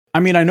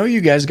mean, I know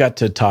you guys got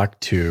to talk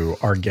to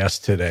our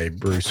guest today,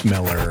 Bruce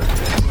Miller.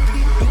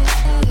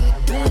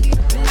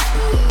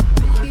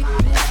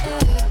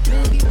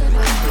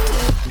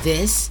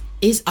 This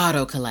is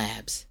Auto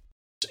Collabs.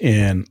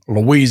 In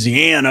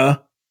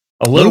Louisiana.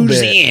 A little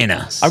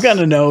Louisiana. bit. I've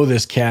gotten to know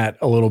this cat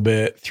a little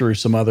bit through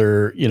some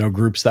other,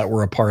 groups that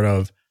we're a part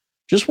of.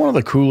 Just one of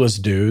the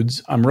coolest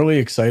dudes. I'm really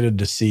excited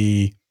to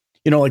see,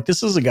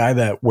 this is a guy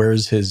that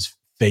wears his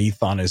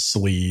faith on his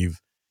sleeve.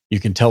 You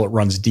can tell it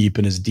runs deep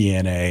in his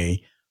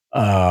DNA.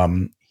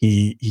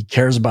 He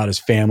cares about his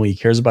family. He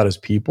cares about his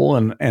people.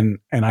 And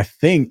I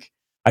think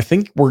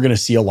we're going to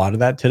see a lot of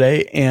that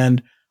today.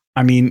 And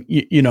I mean,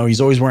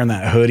 he's always wearing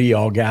that hoodie,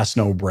 all gas,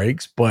 no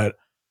brakes, but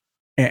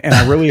and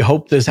I really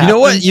hope this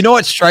happens. You know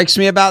what strikes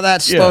me about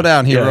that? Slow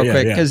down here real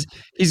quick. Because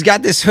he's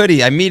got this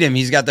hoodie. I meet him.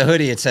 He's got the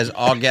hoodie. It says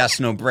all gas,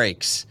 no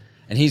brakes.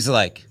 And he's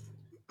like,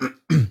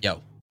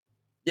 yo.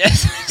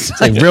 Yes.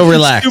 It's like real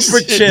relaxed.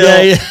 Super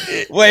chill.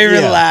 Way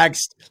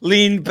relaxed.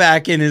 Leaned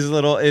back in his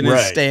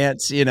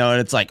stance, and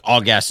it's like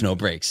all gas, no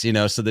brakes,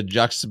 so the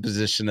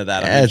juxtaposition of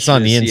that. It's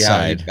on the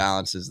inside. He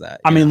balances that.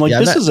 I mean,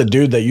 this is a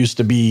dude that used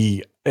to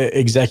be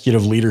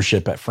executive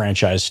leadership at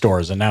franchise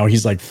stores, and now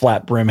he's like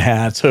flat brim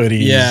hats,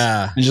 hoodies.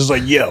 Yeah. He's just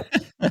like, yo.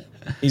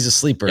 He's a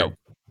sleeper. Yo.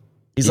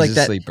 He's like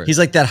that. Sleeper. He's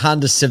like that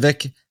Honda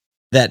Civic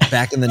that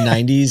back in the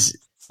 90s,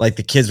 like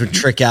the kids would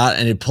trick out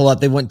and it'd pull up.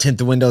 They wouldn't tint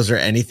the windows or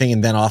anything.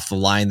 And then off the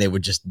line, they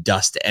would just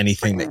dust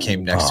anything that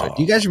came next to it.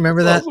 Do you guys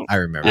remember that? I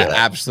remember that.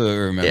 Absolutely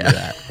remember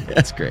that.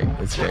 That's great.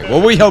 That's great.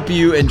 Well, we hope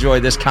you enjoy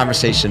this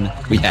conversation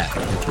we had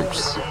with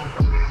Bruce.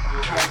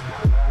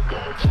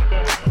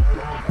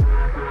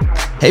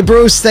 Hey,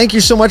 Bruce, thank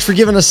you so much for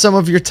giving us some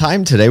of your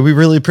time today. We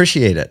really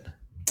appreciate it.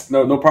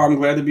 No problem.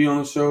 Glad to be on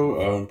the show.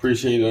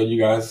 Appreciate you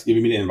guys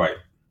giving me the invite.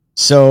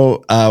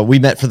 So we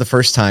met for the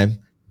first time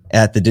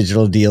at the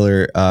Digital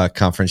Dealer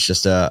conference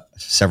just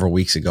several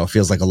weeks ago.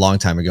 Feels like a long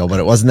time ago, but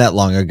it wasn't that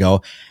long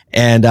ago.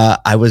 And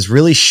I was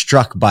really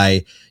struck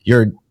by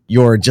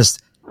your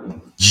just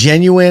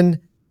genuine,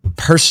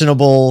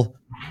 personable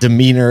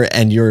demeanor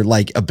and your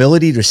like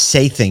ability to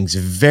say things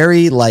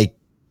very like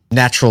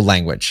natural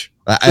language.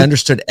 I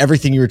understood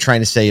everything you were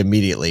trying to say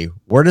immediately.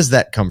 Where does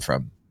that come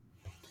from?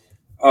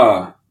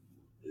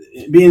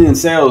 Being in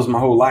sales my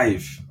whole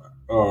life,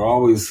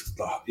 always,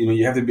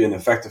 you have to be an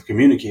effective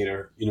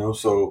communicator,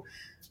 so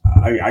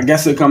I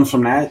guess it comes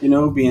from that,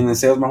 being in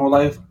sales my whole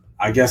life.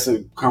 I guess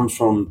it comes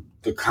from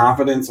the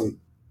confidence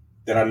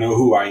that I know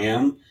who I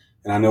am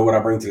and I know what I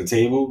bring to the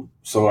table.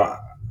 So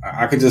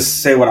I could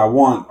just say what I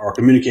want or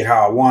communicate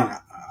how I want.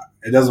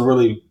 It doesn't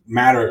really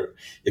matter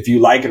if you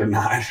like it or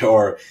not,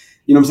 or,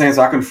 you know what I'm saying?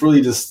 So I can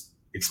freely just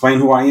explain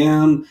who I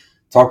am,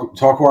 talk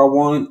who I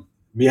want,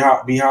 be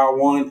how I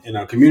want,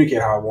 and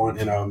communicate how I want.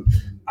 And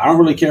I don't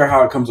really care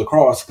how it comes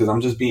across because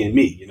I'm just being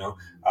me.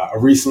 I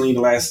recently,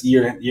 the last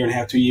year and a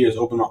half, 2 years,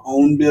 opened my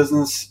own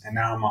business, and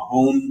now I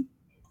own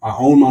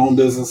my own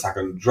business. I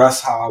can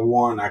dress how I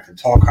want. I can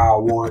talk how I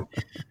want.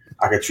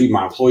 I can treat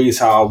my employees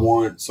how I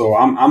want. So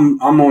I'm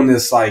on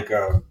this like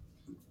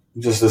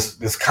just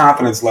this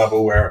confidence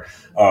level where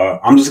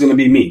I'm just going to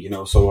be me.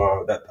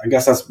 So that I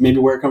guess that's maybe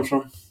where it comes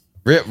from.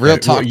 Real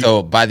talk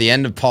though. By the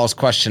end of Paul's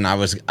question, I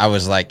was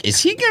like,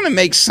 "Is he gonna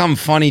make some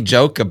funny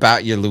joke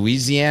about your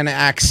Louisiana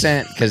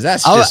accent? Because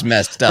that's just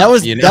messed up." That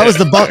was that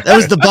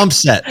was the bump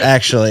set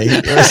actually.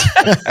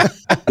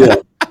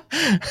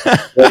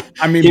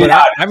 I mean, but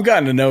I've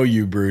gotten to know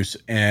you, Bruce,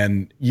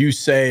 and you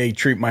say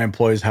treat my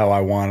employees how I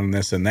want and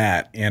this and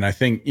that. And I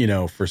think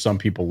for some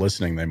people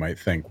listening, they might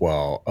think,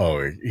 well,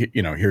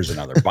 here's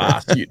another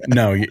boss.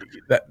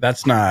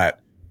 That's not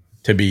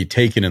to be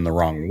taken in the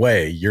wrong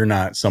way. You're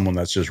not someone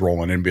that's just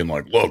rolling in being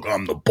like, look,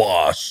 I'm the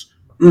boss.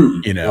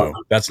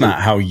 That's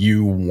not how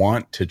you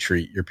want to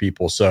treat your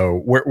people.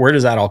 So where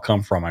does that all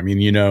come from? I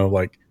mean,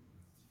 like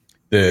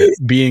the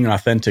being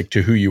authentic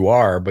to who you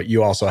are, but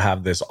you also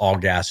have this all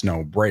gas,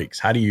 no brakes.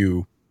 How do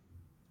you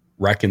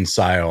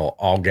reconcile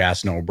all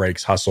gas, no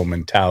brakes hustle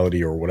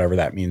mentality or whatever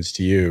that means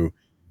to you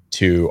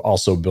to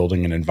also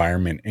building an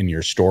environment in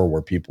your store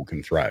where people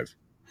can thrive?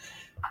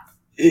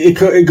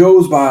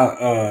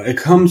 It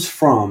comes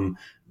from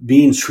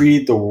being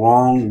treated the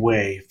wrong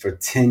way for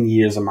 10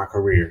 years of my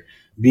career.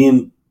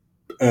 Being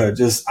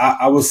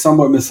I was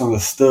somewhat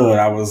misunderstood.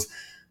 I was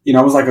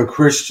like a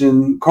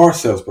Christian car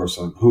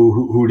salesperson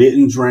who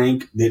didn't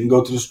drink, didn't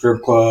go to the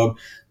strip club,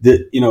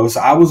 so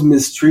I was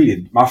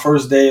mistreated. My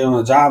first day on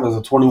the job as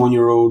a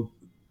 21-year-old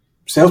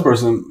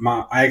salesperson,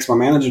 I asked my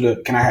manager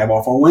can I have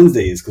off on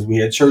Wednesdays because we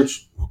had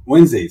church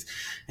Wednesdays.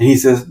 And he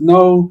says,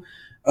 no,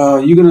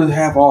 you're going to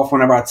have off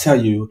whenever I tell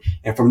you.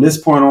 And from this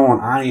point on,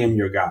 I am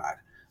your God.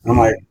 And I'm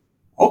like,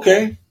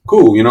 okay,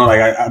 cool.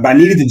 I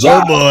needed the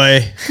job. Oh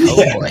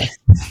boy.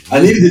 I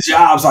needed the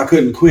job, so I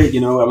couldn't quit. I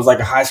was like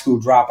a high school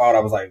dropout.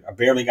 I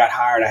barely got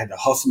hired. I had to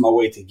hustle my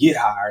way to get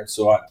hired.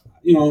 So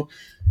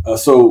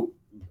so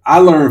I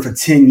learned for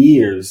 10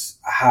 years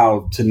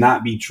how to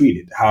not be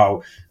treated,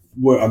 how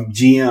a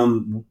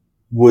GM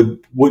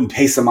wouldn't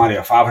pay somebody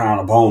a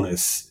 $500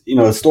 bonus.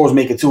 Stores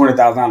making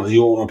 $200,000.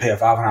 You don't want to pay a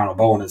 $500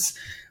 bonus.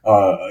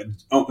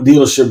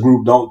 dealership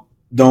group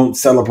don't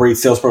celebrate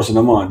salesperson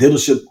of the month.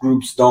 Dealership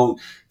groups don't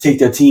take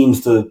their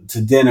teams to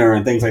dinner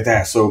and things like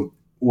that. So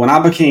when I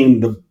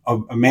became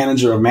a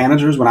manager of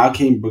managers, when I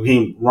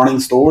became running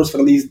stores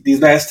for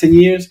these last 10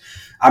 years,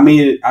 I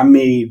made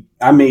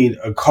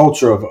a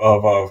culture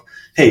of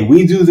hey,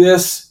 we do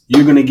this,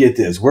 you're gonna get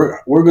this.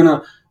 We're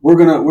gonna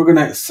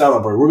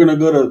celebrate. We're gonna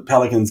go to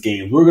Pelicans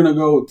games. We're gonna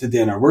go to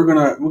dinner. We're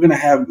gonna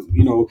have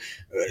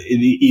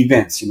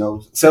events.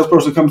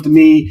 Salesperson comes to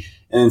me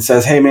and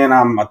says, "Hey man,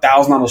 I'm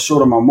 $1,000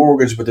 short on my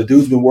mortgage, but the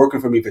dude's been working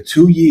for me for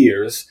 2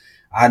 years.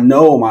 I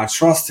know him. I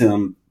trust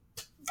him.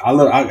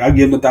 I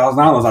give him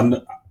 $1,000.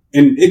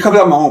 And it comes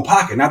out of my own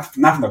pocket, not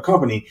from the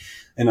company.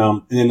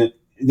 And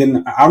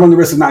then I run the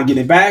risk of not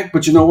getting it back.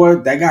 But you know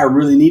what? That guy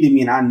really needed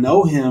me, and I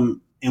know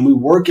him, and we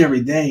work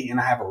every day, and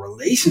I have a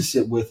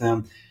relationship with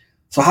him.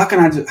 So how can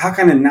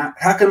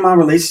my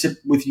relationship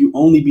with you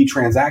only be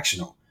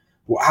transactional?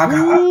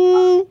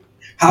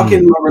 How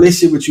can my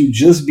relationship with you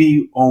just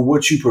be on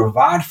what you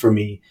provide for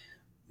me?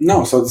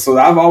 No. So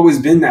I've always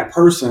been that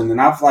person, and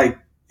I've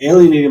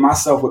alienated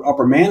myself with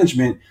upper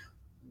management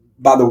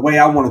by the way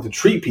I wanted to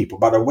treat people,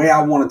 by the way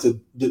I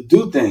wanted to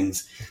do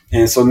things.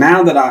 And so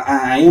now that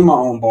I am my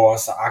own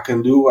boss, I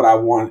can do what I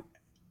want.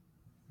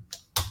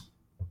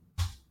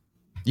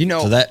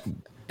 So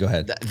go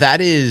ahead.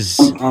 That is,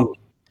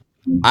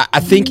 I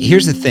think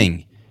here's the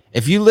thing.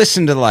 If you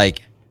listen to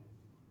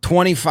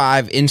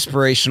 25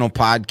 inspirational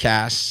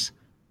podcasts,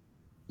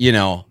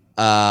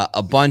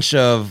 a bunch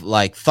of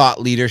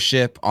thought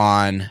leadership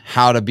on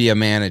how to be a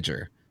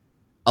manager,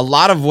 a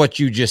lot of what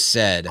you just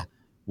said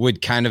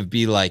would kind of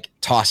be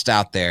tossed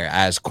out there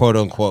as quote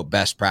unquote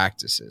best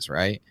practices.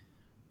 Right.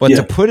 But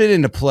to put it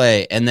into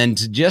play and then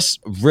to just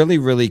really,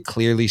 really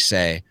clearly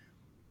say,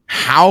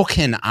 how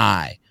can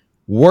I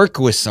work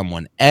with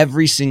someone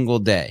every single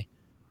day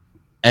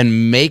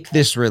and make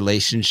this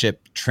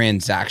relationship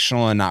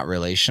transactional and not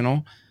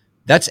relational?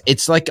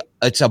 It's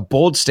a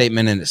bold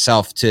statement in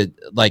itself to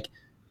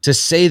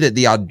say that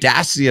the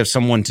audacity of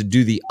someone to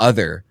do the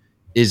other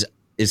is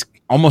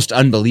almost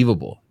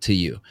unbelievable to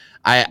you.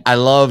 I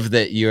love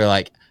that you're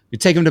you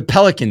take them to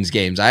Pelicans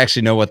games. I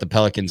actually know what the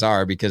Pelicans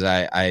are because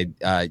I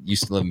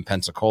used to live in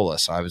Pensacola,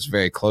 so I was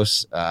very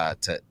close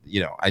to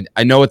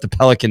I know what the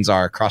Pelicans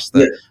are across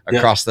the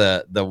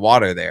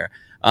water there.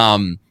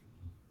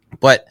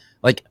 But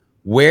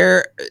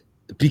where,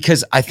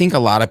 because I think a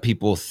lot of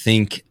people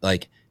think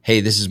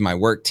hey, this is my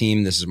work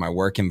team, this is my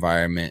work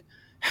environment.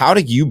 How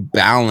do you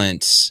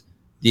balance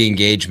the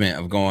engagement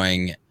of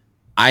going,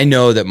 I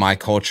know that my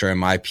culture and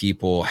my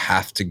people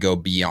have to go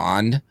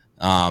beyond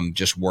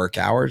just work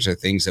hours or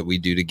things that we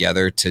do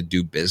together to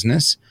do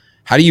business?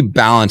 How do you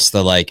balance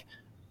the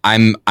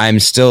I'm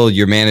still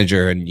your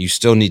manager and you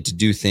still need to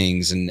do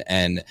things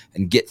and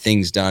get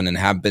things done and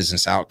have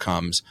business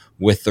outcomes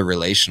with the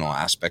relational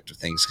aspect of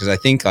things? Because I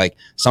think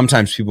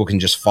sometimes people can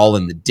just fall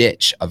in the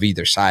ditch of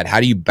either side. How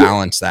do you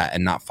balance that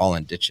and not fall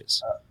in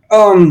ditches?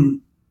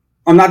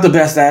 I'm not the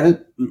best at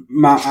it.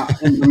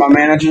 My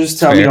managers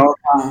tell me all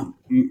the time.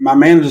 My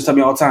managers tell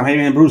me all the time, hey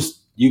man,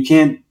 Bruce, you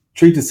can't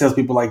treat the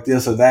salespeople like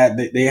this or that.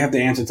 They have to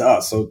answer to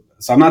us. So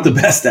I'm not the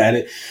best at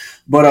it.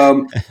 But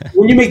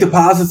when you make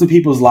deposits in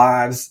people's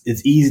lives,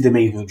 it's easy to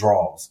make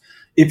withdrawals.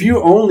 If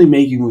you're only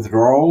making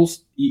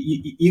withdrawals,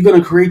 you're going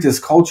to create this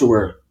culture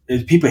where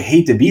people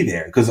hate to be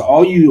there because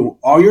all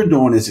you're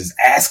doing is just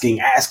asking,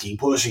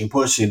 pushing,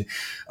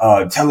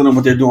 telling them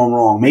what they're doing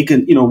wrong,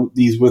 making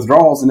these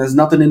withdrawals, and there's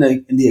nothing in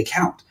the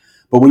account.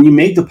 But when you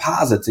make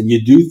deposits and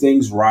you do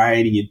things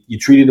right, and you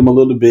treated them a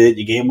little bit,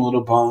 you gave them a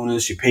little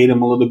bonus, you paid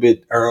them a little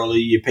bit early,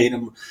 you paid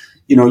them,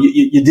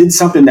 you did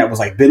something that was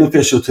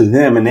beneficial to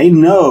them, and they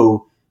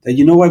know that,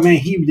 you know what, man,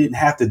 he didn't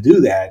have to do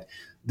that.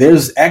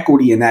 There's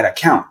equity in that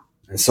account.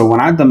 And so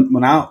when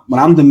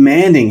I'm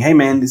demanding, hey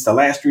man, it's the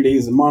last 3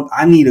 days of the month,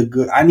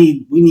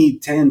 we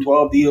need 10,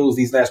 12 deals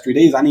these last 3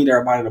 days. I need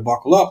everybody to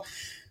buckle up.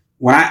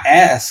 When I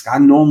ask, I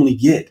normally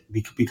get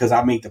because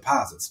I make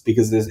deposits,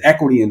 because there's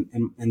equity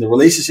in the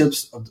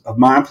relationships of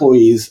my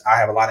employees. I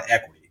have a lot of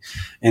equity,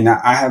 and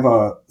I have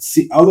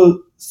seen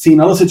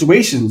other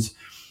situations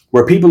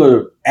where people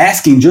are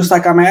asking just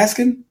like I'm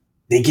asking.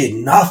 They get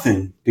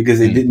nothing because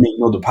they didn't make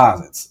no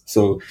deposits.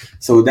 So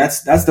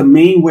that's the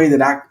main way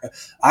that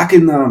I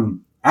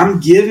can, I'm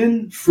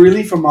giving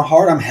freely from my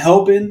heart. I'm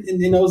helping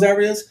in those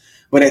areas.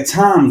 But at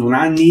times when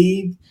I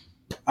need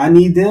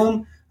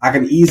them, I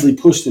can easily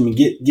push them and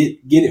get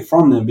it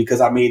from them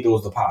because I made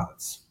those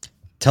deposits.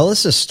 Tell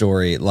us a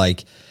story.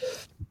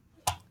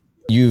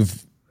 You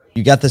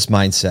got this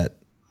mindset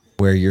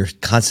where you're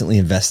constantly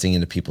investing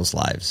into people's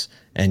lives.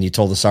 And you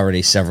told us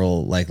already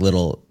several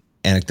little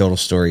anecdotal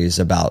stories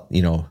about,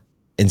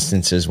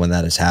 instances when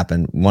that has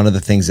happened. One of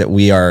the things that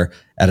we are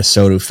at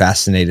ASOTU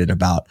fascinated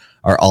about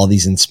are all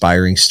these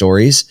inspiring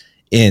stories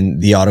in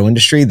the auto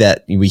industry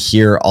that we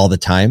hear all the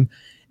time.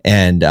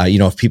 And,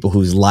 of people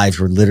whose lives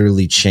were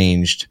literally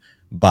changed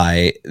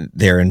by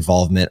their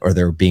involvement or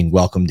their being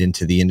welcomed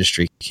into the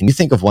industry. Can you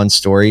think of one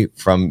story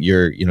from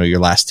your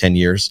last 10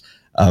 years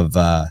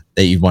that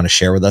you'd want to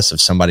share with us of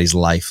somebody's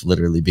life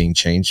literally being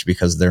changed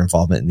because of their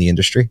involvement in the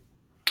industry?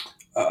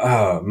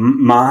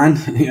 Mine,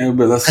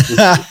 but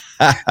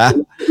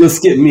let's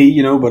get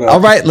me, but all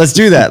right, let's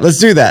do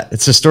that.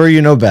 It's a story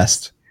you know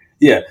best.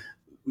 Yeah,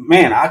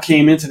 man, I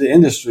came into the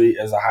industry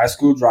as a high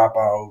school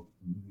dropout,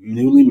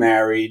 newly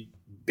married,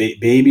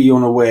 baby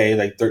on the way,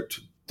 like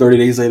 30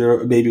 days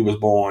later, a baby was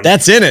born.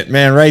 That's in it,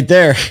 man, right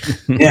there.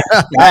 Yeah.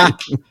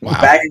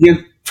 Back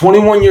again,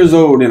 21 years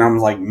old, and I'm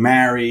like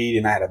married,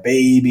 and I had a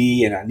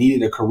baby, and I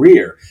needed a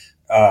career,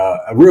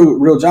 a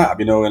real job,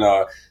 and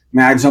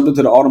man, I jumped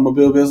into the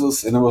automobile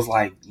business, and it was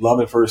like love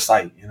at first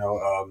sight.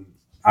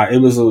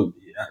 It was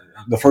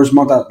the first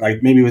month,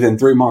 maybe within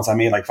 3 months, I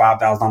made like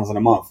 $5,000 in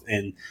a month,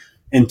 and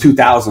in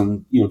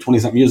 2000, 20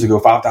 something years ago,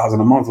 $5,000 a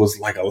month was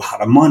like a lot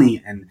of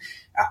money, and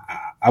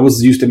I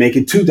was used to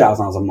making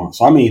 $2,000 a month,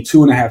 so I made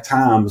 2.5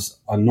 times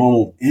a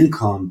normal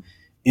income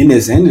in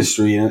this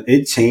industry, and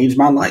it changed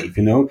my life.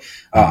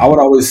 I would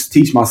always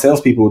teach my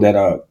salespeople that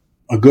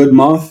a good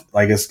month,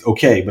 like, it's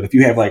okay, but if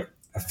you have like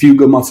a few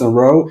good months in a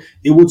row,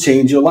 it will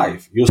change your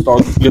life. You'll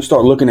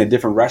start looking at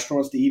different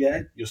restaurants to eat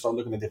at. You'll start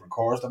looking at different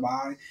cars to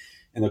buy,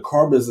 and the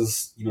car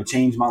business,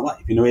 changed my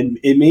life.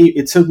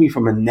 It took me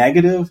from a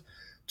negative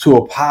to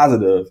a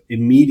positive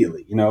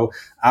immediately.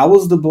 I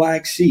was the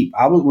black sheep.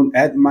 I was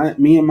at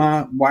me and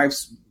my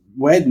wife's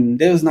wedding.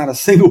 There was not a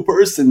single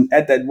person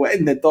at that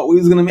wedding that thought we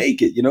was going to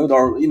make it.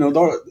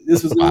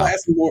 This was going to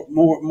last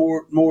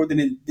more than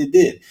it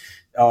did.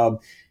 I'm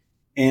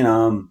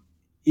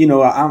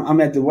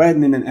at the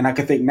wedding, and I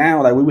can think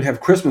now, like, we would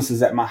have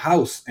Christmases at my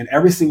house, and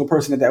every single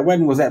person at that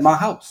wedding was at my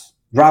house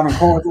driving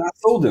cars that I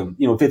sold them,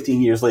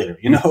 15 years later.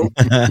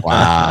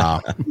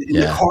 Wow.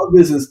 The car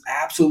business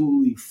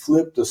absolutely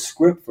flipped the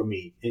script for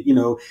me.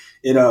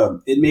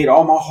 It made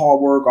all my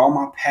hard work, all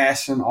my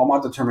passion, all my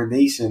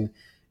determination,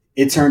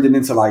 it turned it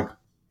into like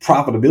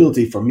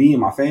profitability for me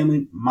and my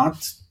family.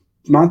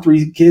 My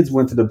 3 kids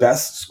went to the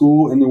best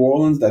school in New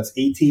Orleans. That's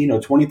 $18,000 or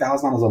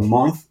 $20,000 a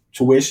month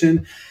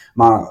tuition.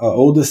 My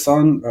oldest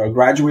son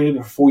graduated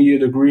a 4-year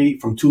degree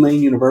from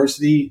Tulane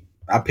University.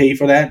 I paid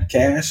for that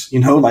cash. He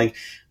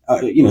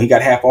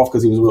got half off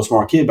because he was a real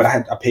smart kid, but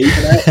I paid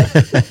for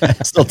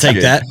that. Still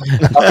take that.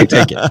 I'll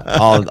take it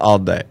all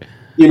day.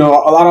 A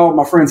lot of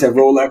my friends have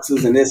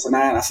Rolexes and this and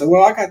that. And I said,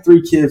 well, I got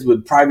 3 kids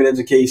with private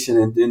education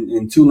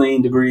and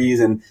Tulane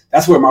degrees, and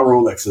that's where my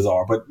Rolexes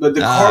are. But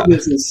the car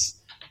business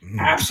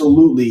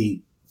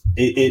absolutely.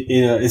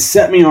 It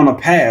set me on a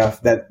path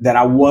that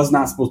I was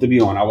not supposed to be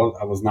on. I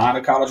was not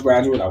a college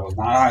graduate. I was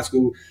not a high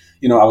school.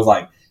 I was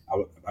like,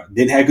 I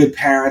didn't have good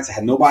parents. I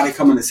had nobody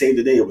coming to save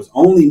the day. It was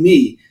only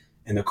me,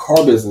 and the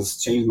car business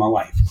changed my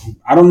life.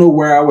 I don't know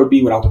where I would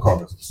be without the car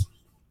business.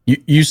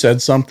 You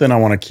said something I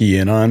want to key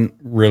in on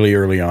really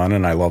early on,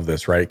 and I love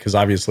this, right? Because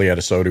obviously at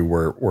ASOTU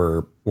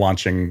we're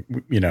launching,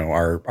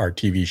 our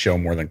TV show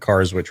More Than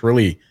Cars, which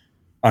really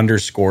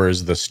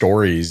underscores the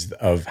stories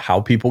of how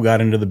people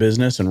got into the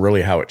business and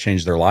really how it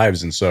changed their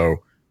lives. And so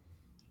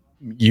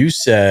you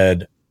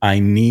said, I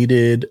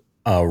needed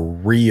a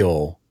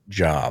real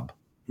job.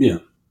 Yeah.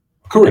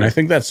 Correct. And I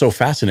think that's so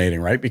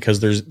fascinating, right? Because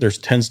there's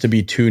tends to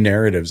be 2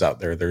 narratives out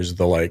there. There's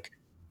the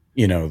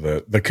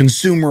the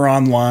consumer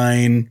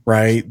online,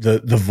 right?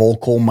 The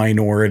vocal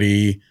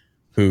minority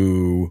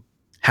who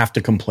have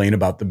to complain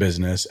about the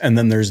business. And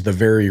then there's the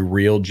very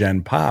real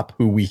Gen Pop,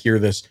 who we hear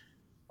this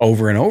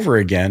over and over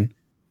again,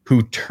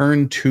 who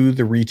turn to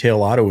the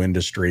retail auto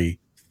industry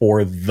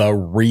for the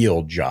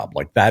real job.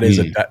 Like that is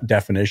a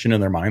definition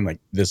in their mind. Like,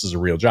 this is a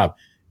real job.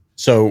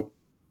 So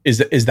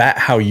is that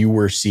how you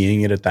were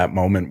seeing it at that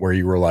moment, where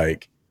you were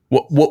like,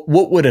 what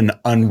would an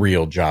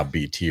unreal job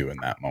be to you in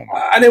that moment?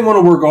 I didn't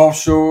want to work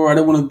offshore. I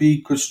didn't want to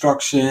be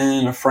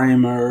construction, a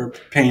framer,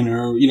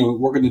 painter,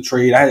 working the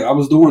trade. I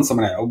was doing some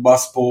of that, a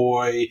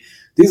busboy.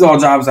 These are all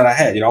jobs that I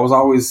had. I was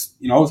always,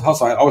 I was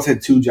hustling. I always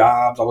had 2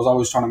 jobs. I was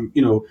always trying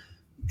to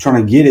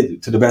get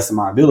it to the best of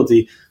my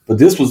ability. But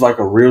this was like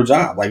a real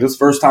job. Like, this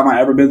first time I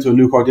ever been to a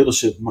new car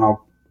dealership when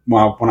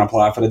I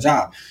applied for the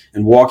job,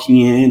 and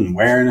walking in and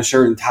wearing a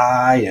shirt and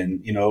tie,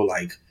 and,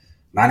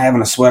 not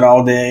having to sweat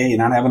all day, and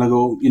not having to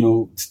go,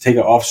 to take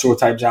an offshore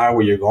type job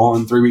where you're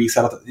gone 3 weeks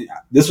out.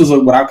 This was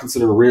what I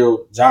consider a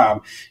real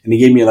job. And it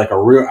gave me like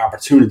a real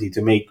opportunity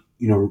to make,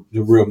 the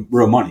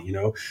real money.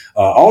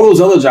 All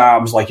those other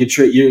jobs, like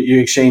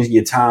you're exchanging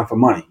your time for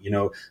money.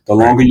 The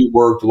longer you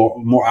work, the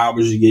more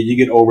hours you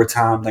get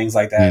overtime, things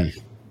like that.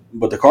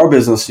 But the car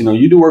business,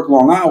 you do work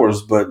long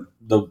hours, but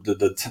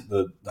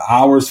the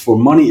hours for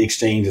money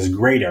exchange is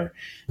greater.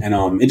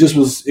 And it just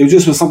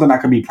was something I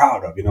could be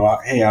proud of.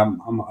 Hey,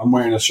 I'm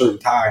wearing a shirt and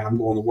tie, and I'm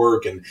going to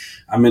work, and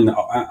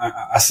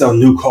I sell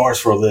new cars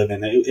for a living.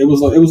 It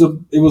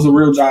was a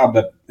real job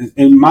that,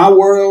 in my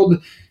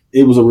world,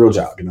 it was a real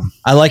job.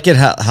 I like it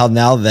how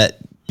now that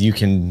you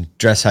can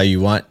dress how you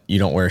want, you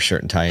don't wear a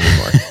shirt and tie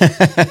anymore.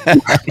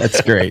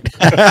 That's great.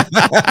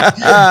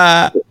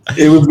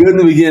 It was good in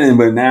the beginning,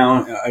 but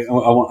now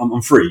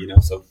I'm free, you know.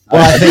 So,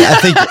 well, I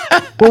think.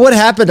 Well, what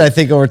happened, I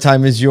think, over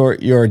time is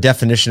your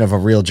definition of a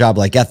real job.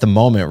 Like at the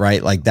moment,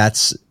 right? Like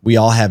we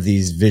all have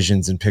these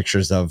visions and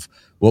pictures of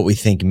what we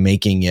think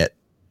making it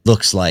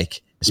looks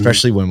like,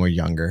 especially when we're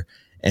younger.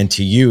 And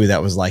to you,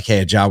 that was like, hey,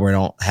 a job where I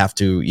don't have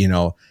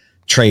to,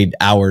 trade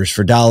hours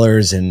for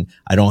dollars, and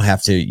I don't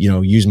have to,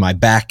 use my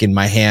back and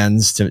my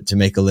hands to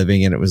make a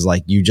living. And it was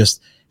like you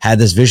just had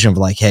this vision of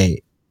like,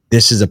 hey,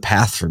 this is a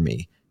path for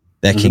me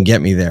that can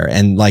get me there.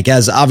 And like,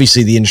 as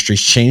obviously the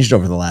industry's changed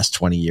over the last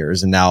 20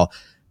 years, and now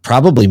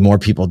probably more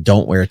people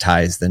don't wear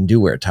ties than do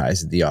wear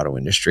ties in the auto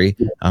industry.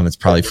 It's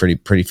probably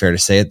pretty fair to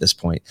say at this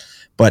point,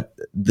 but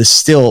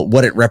still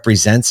what it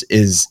represents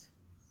is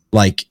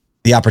like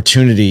the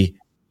opportunity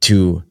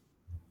to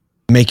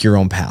make your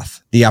own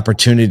path, the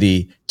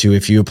opportunity to,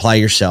 if you apply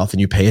yourself and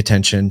you pay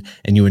attention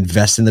and you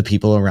invest in the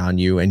people around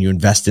you and you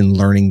invest in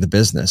learning the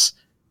business,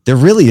 there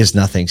really is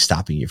nothing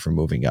stopping you from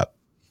moving up.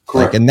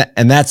 Correct. Like,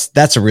 and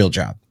that's a real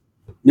job.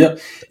 Yeah.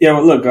 Yeah.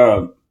 Well,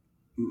 look,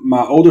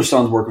 my older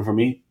son's working for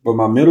me, but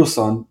my middle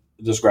son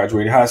just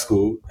graduated high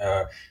school,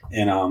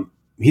 and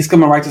he's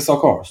coming right to sell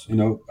cars.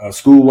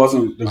 School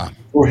wasn't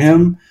for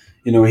him.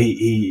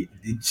 He's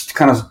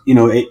kind of,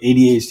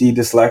 ADHD,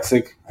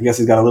 dyslexic. I guess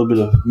he's got a little bit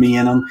of me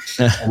in him.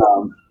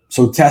 And,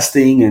 so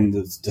testing and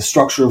the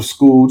structure of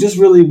school just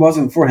really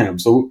wasn't for him.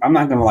 So I'm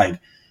not going to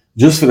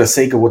just for the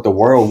sake of what the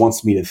world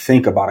wants me to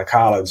think about a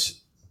college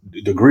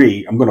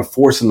degree, I'm going to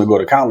force him to go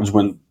to college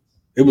when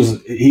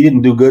he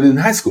didn't do good in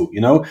high school,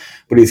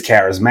 but he's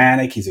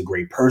charismatic. He's a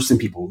great person.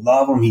 People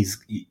love him.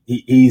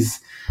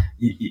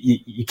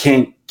 You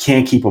can't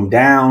keep him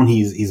down.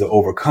 He's an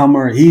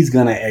overcomer. He's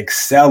going to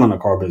excel in the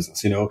car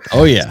business,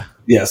 Oh yeah.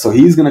 Yeah. So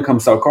he's going to come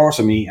sell cars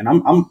for me. And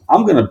I'm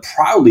going to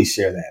proudly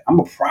share that. I'm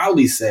going to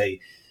proudly say,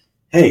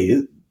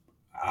 hey,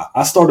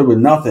 I started with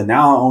nothing.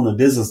 Now I own a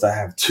business that I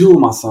have two of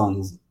my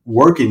sons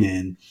working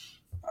in.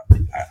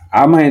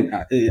 I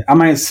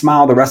might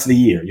smile the rest of the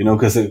year,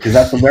 because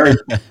that's a very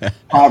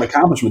proud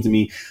accomplishment to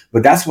me.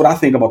 But that's what I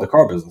think about the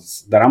car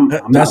business.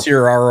 That's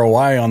your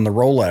ROI on the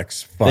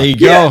Rolex fund. There you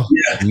go,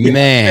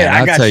 man.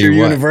 I got your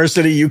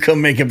university. You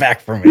come make it back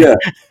for me. Yeah,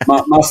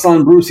 my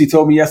son Bruce, he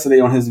told me yesterday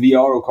on his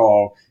vAuto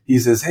call. He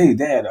says, "Hey,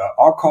 Dad,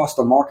 our cost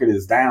of market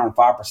is down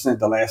 5%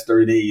 the last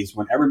 30 days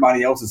when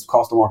everybody else's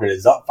cost of market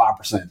is up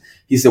 5%."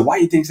 He said, "Why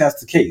do you think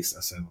that's the case?" I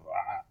said,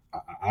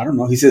 well, I don't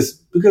know. He says,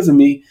 "Because of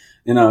me."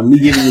 Me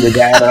giving you the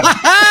data.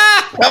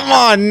 Come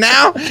on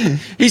now.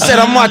 He said,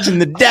 I'm watching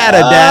the data,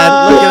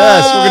 Dad. Look at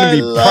us. We're going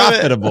to be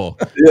profitable.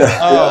 Yeah.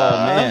 Oh,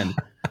 man.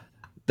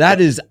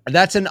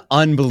 That's an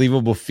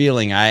unbelievable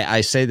feeling. I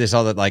say this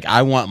all that,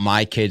 I want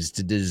my kids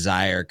to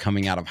desire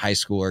coming out of high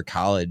school or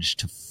college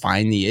to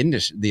find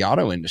the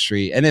auto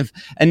industry. And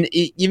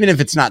even if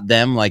it's not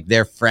them,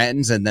 their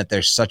friends, and that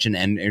there's such an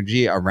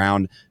energy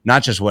around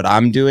not just what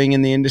I'm doing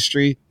in the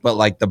industry,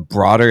 but the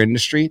broader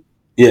industry.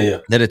 Yeah.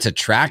 That it's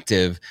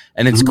attractive,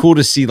 and it's cool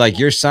to see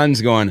your son's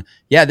going,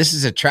 yeah, this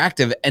is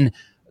attractive. And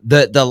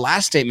the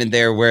last statement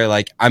there where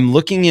I'm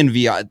looking in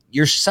VR,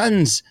 your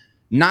son's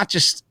not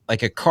just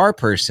a car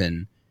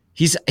person.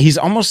 He's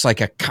almost like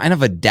a kind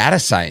of a data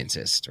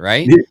scientist,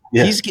 right?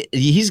 Yeah.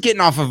 He's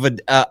getting off of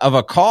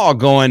a call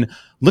going,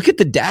 look at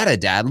the data,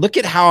 Dad. Look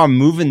at how I'm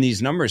moving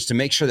these numbers to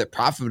make sure that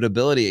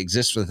profitability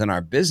exists within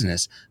our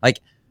business.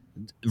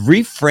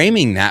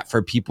 Reframing that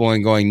for people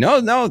and going,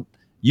 no,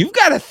 you've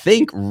got to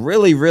think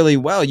really, really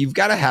well. You've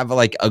got to have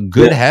a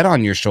good head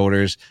on your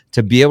shoulders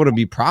to be able to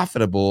be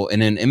profitable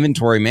in an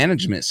inventory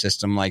management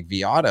system like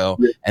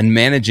vAuto and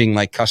managing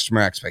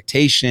customer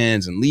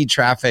expectations and lead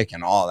traffic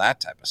and all that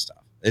type of stuff.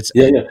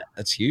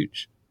 That's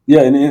huge.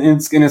 Yeah. And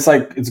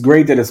it's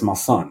great that it's my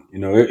son,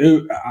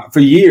 for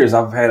years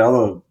I've had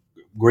other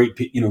great,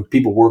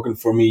 people working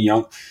for me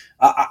young.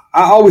 I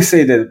always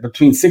say that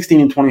between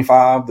 16 and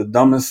 25, the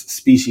dumbest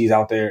species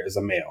out there is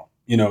a male.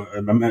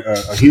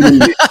 A human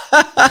being.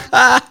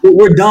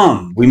 We're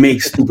dumb. We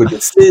make stupid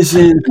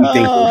decisions. We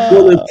think we're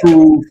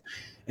bulletproof.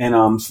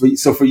 And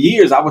so for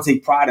years, I would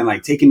take pride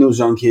in taking those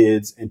young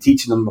kids and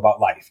teaching them about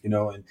life,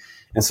 and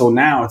so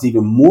now it's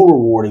even more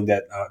rewarding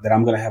that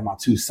I'm going to have my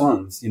two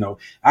sons.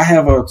 I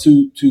have a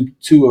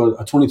 22-year-old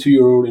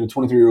and a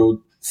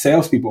 23-year-old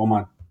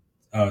salespeople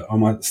on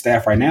my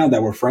staff right now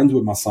that were friends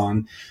with my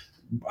son.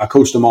 I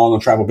coached them all on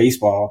travel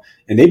baseball,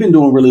 and they've been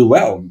doing really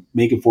well,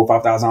 making $4,000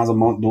 or $5,000 a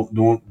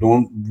month,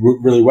 doing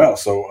really well.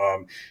 So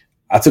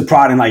I took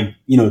pride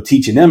in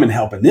teaching them and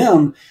helping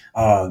them.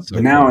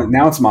 But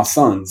now it's my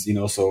sons,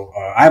 So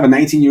I have a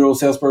 19-year-old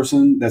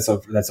salesperson that's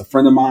a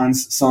friend of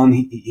mine's son.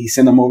 He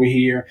sent him over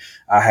here.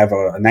 I have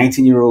a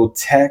 19-year-old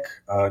tech,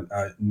 a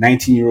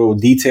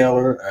 19-year-old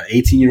detailer, a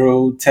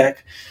 18-year-old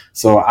tech.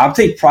 So I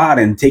take pride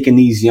in taking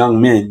these young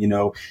men,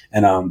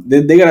 and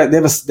they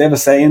have a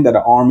saying that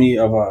an army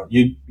of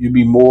you'd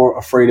be more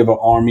afraid of an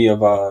army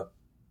of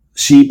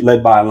sheep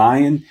led by a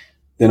lion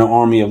than an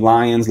army of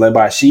lions led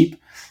by a sheep.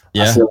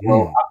 Yeah. I said,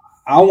 well,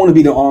 I want to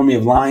be the army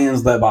of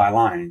lions led by a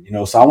lion,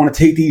 So I want to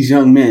take these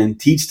young men,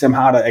 teach them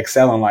how to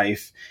excel in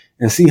life,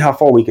 and see how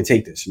far we can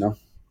take this,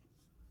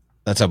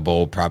 That's a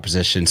bold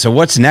proposition. So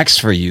what's next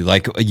for you?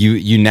 Like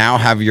you now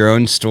have your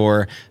own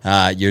store.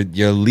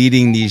 You're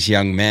leading these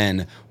young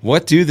men.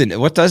 What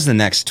does the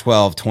next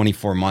 12,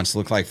 24 months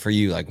look like for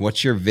you? Like,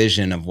 what's your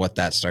vision of what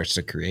that starts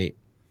to create?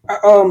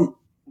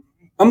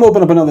 I'm gonna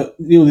open up another,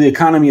 the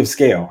economy of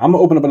scale. I'm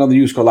gonna open up another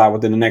used car lot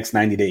within the next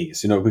 90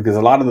 days, because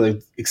a lot of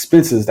the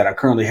expenses that I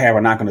currently have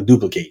are not going to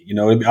duplicate.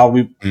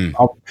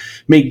 I'll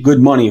make good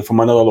money from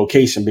another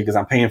location because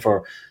I'm paying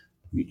for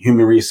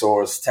human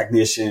resource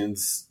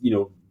technicians,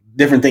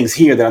 different things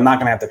here that I'm not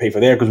going to have to pay for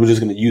there because we're just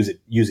going to use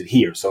it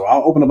here. So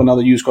I'll open up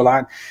another used car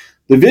lot.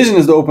 The vision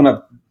is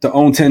to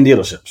own 10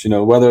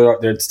 dealerships, whether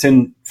it's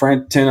 10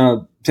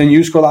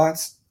 used car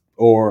lots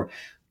or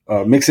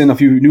mix in a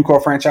few new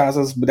car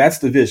franchises, but that's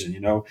the vision.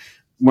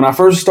 When I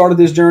first started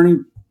this journey,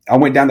 I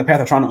went down the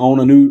path of trying to own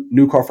a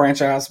new car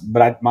franchise,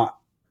 but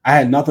I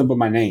had nothing but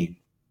my name.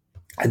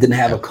 I didn't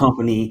have a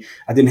company.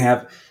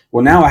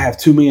 Now I have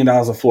 $2 million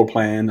of floor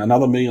plan,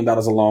 another $1 million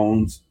of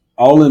loans,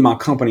 all in my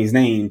company's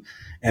name.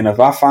 And if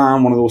I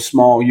find one of those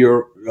small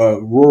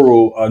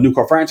rural new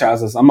car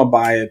franchises, I'm gonna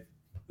buy it.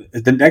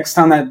 The next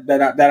time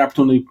that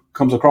opportunity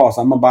comes across,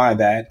 I'm gonna buy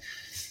that,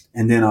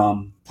 and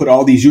then put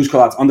all these used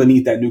car lots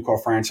underneath that new car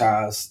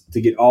franchise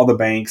to get all the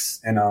banks.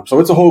 And so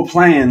it's a whole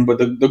plan. But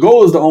the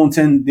goal is to own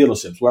 10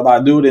 dealerships. Whether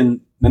I do it in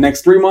the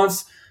next 3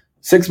 months,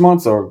 6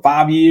 months, or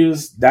 5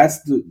 years,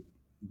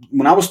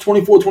 when I was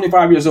 24,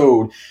 25 years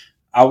old,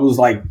 I was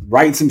like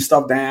writing some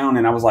stuff down,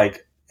 and I was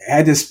like, I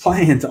had this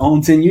plan to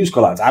own 10 used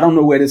car lots. I don't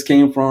know where this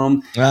came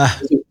from. I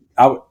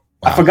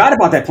forgot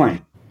about that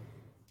plan.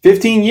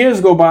 15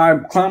 years go by,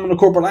 climbing the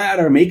corporate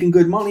ladder, making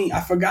good money. I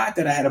forgot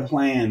that I had a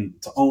plan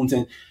to own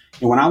 10.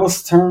 And when I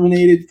was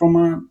terminated from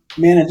my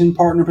managing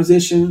partner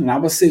position, and I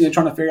was sitting there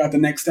trying to figure out the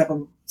next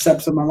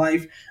steps of my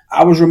life,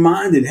 I was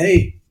reminded,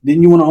 hey,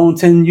 didn't you want to own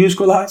 10 used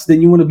car lots?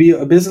 Didn't you want to be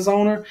a business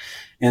owner?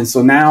 And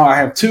so now I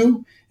have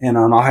 2, and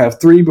I'll have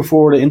 3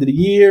 before the end of the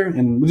year,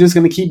 and we're just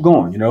going to keep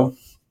going,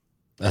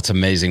 That's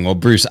amazing. Well,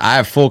 Bruce, I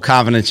have full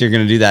confidence you're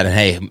going to do that. And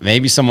hey,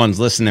 maybe someone's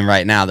listening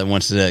right now that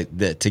wants to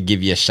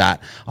give you a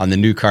shot on the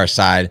new car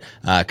side,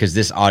 because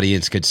this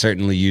audience could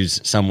certainly use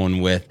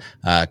someone with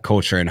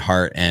culture and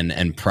heart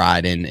and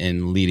pride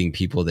in leading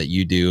people that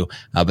you do.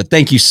 But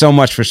thank you so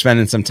much for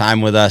spending some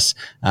time with us.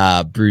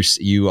 Bruce,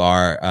 you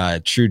are a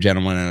true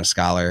gentleman and a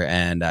scholar,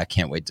 and I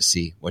can't wait to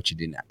see what you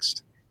do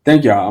next.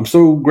 Thank y'all. I'm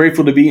so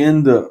grateful to be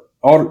in the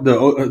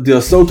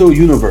Soto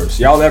universe.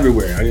 Y'all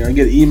everywhere. I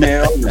get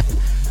emails.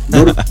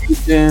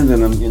 Notifications,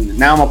 and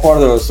now I'm a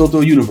part of the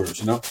Soto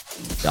universe,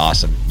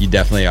 Awesome. You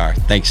definitely are.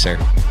 Thanks, sir.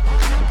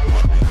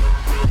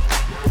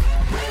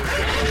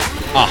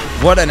 Oh,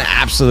 what an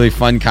absolutely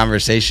fun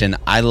conversation.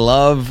 I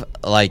love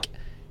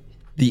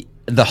the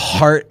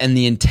heart and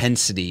the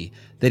intensity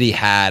that he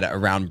had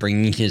around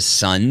bringing his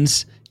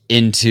sons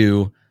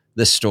into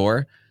the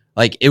store.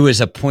 Like, it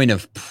was a point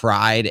of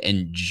pride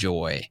and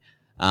joy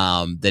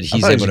that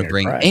he's able to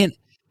bring in.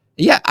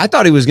 Yeah, I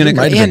thought he was going to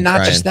cry, and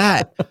not just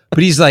that, but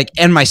he's like,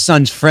 and my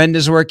son's friend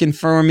is working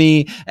for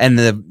me, and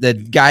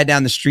the guy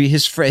down the street,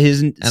 his son,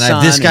 and I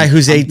have this guy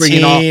who's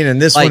 18,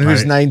 and this one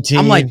who's 19.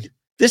 I'm like,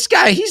 this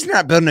guy, he's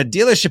not building a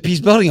dealership;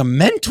 he's building a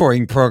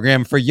mentoring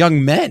program for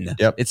young men.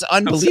 Yep. It's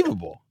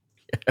unbelievable.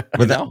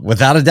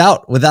 Without a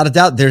doubt,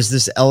 there's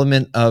this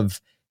element of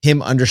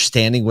him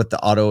understanding what the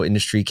auto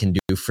industry can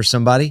do for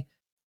somebody,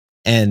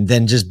 and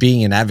then just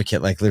being an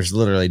advocate. Like, there's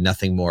literally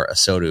nothing more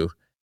ASOTU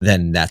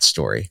than that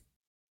story.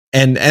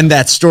 And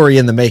that story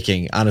in the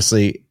making,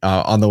 honestly,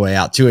 on the way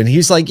out too. And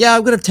he's like, yeah,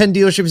 I'm going to have 10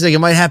 dealerships. He's like, it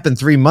might happen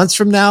 3 months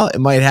from now. It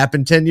might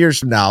happen 10 years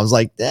from now. I was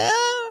like, I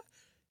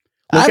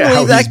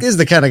believe that is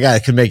the kind of guy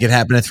that could make it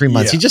happen in 3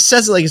 months. Yeah. He just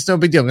says it like it's no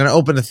big deal. I'm going to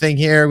open a thing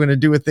here. I'm going to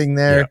do a thing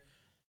there.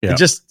 Yeah.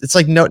 It's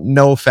like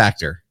no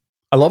factor.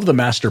 I love the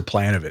master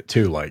plan of it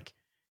too. Like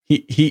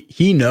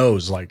he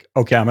knows, like,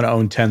 okay, I'm going to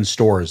own 10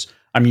 stores.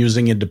 I'm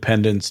using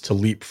independence to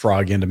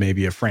leapfrog into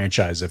maybe a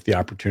franchise if the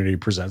opportunity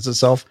presents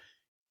itself.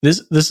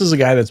 This is a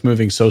guy that's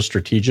moving so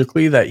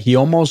strategically that he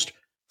almost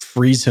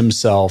frees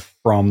himself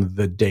from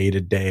the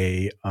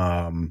day-to-day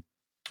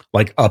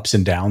like ups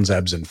and downs,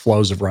 ebbs and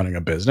flows of running a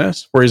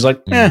business, where he's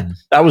like,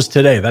 that was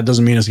today. That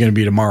doesn't mean it's going to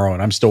be tomorrow,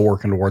 and I'm still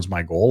working towards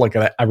my goal. Like,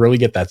 I really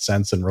get that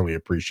sense and really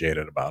appreciate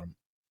it about him.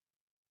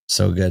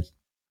 So good.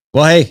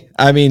 Well, hey,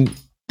 I mean,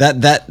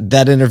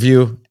 that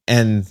interview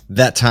and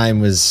that time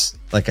was,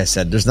 like I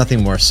said, there's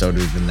nothing more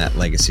ASOTU than that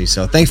legacy.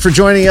 So thanks for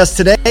joining us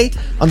today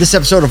on this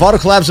episode of Auto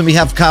Collabs on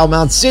behalf of Kyle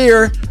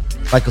Mountsier,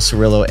 Michael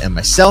Cirillo, and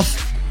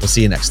myself. We'll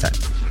see you next time.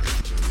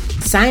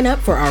 Sign up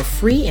for our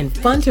free and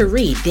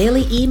fun-to-read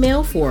daily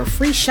email for a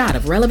free shot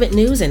of relevant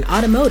news in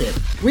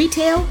automotive,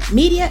 retail,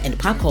 media, and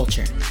pop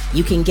culture.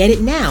 You can get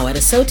it now at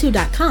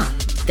asotu.com.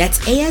 That's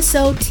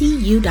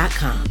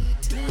ASOTU.com.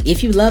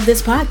 If you love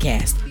this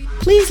podcast,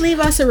 please leave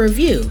us a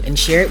review and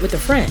share it with a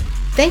friend.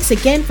 Thanks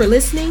again for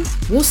listening.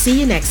 We'll see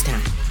you next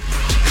time.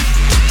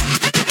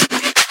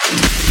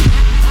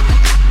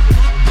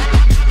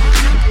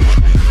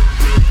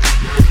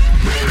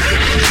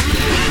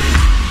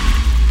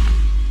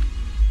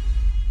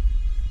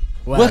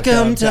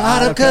 Welcome to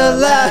Auto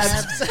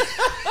Collabs.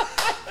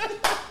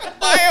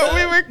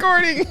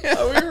 recording?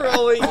 Are we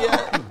rolling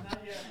yet?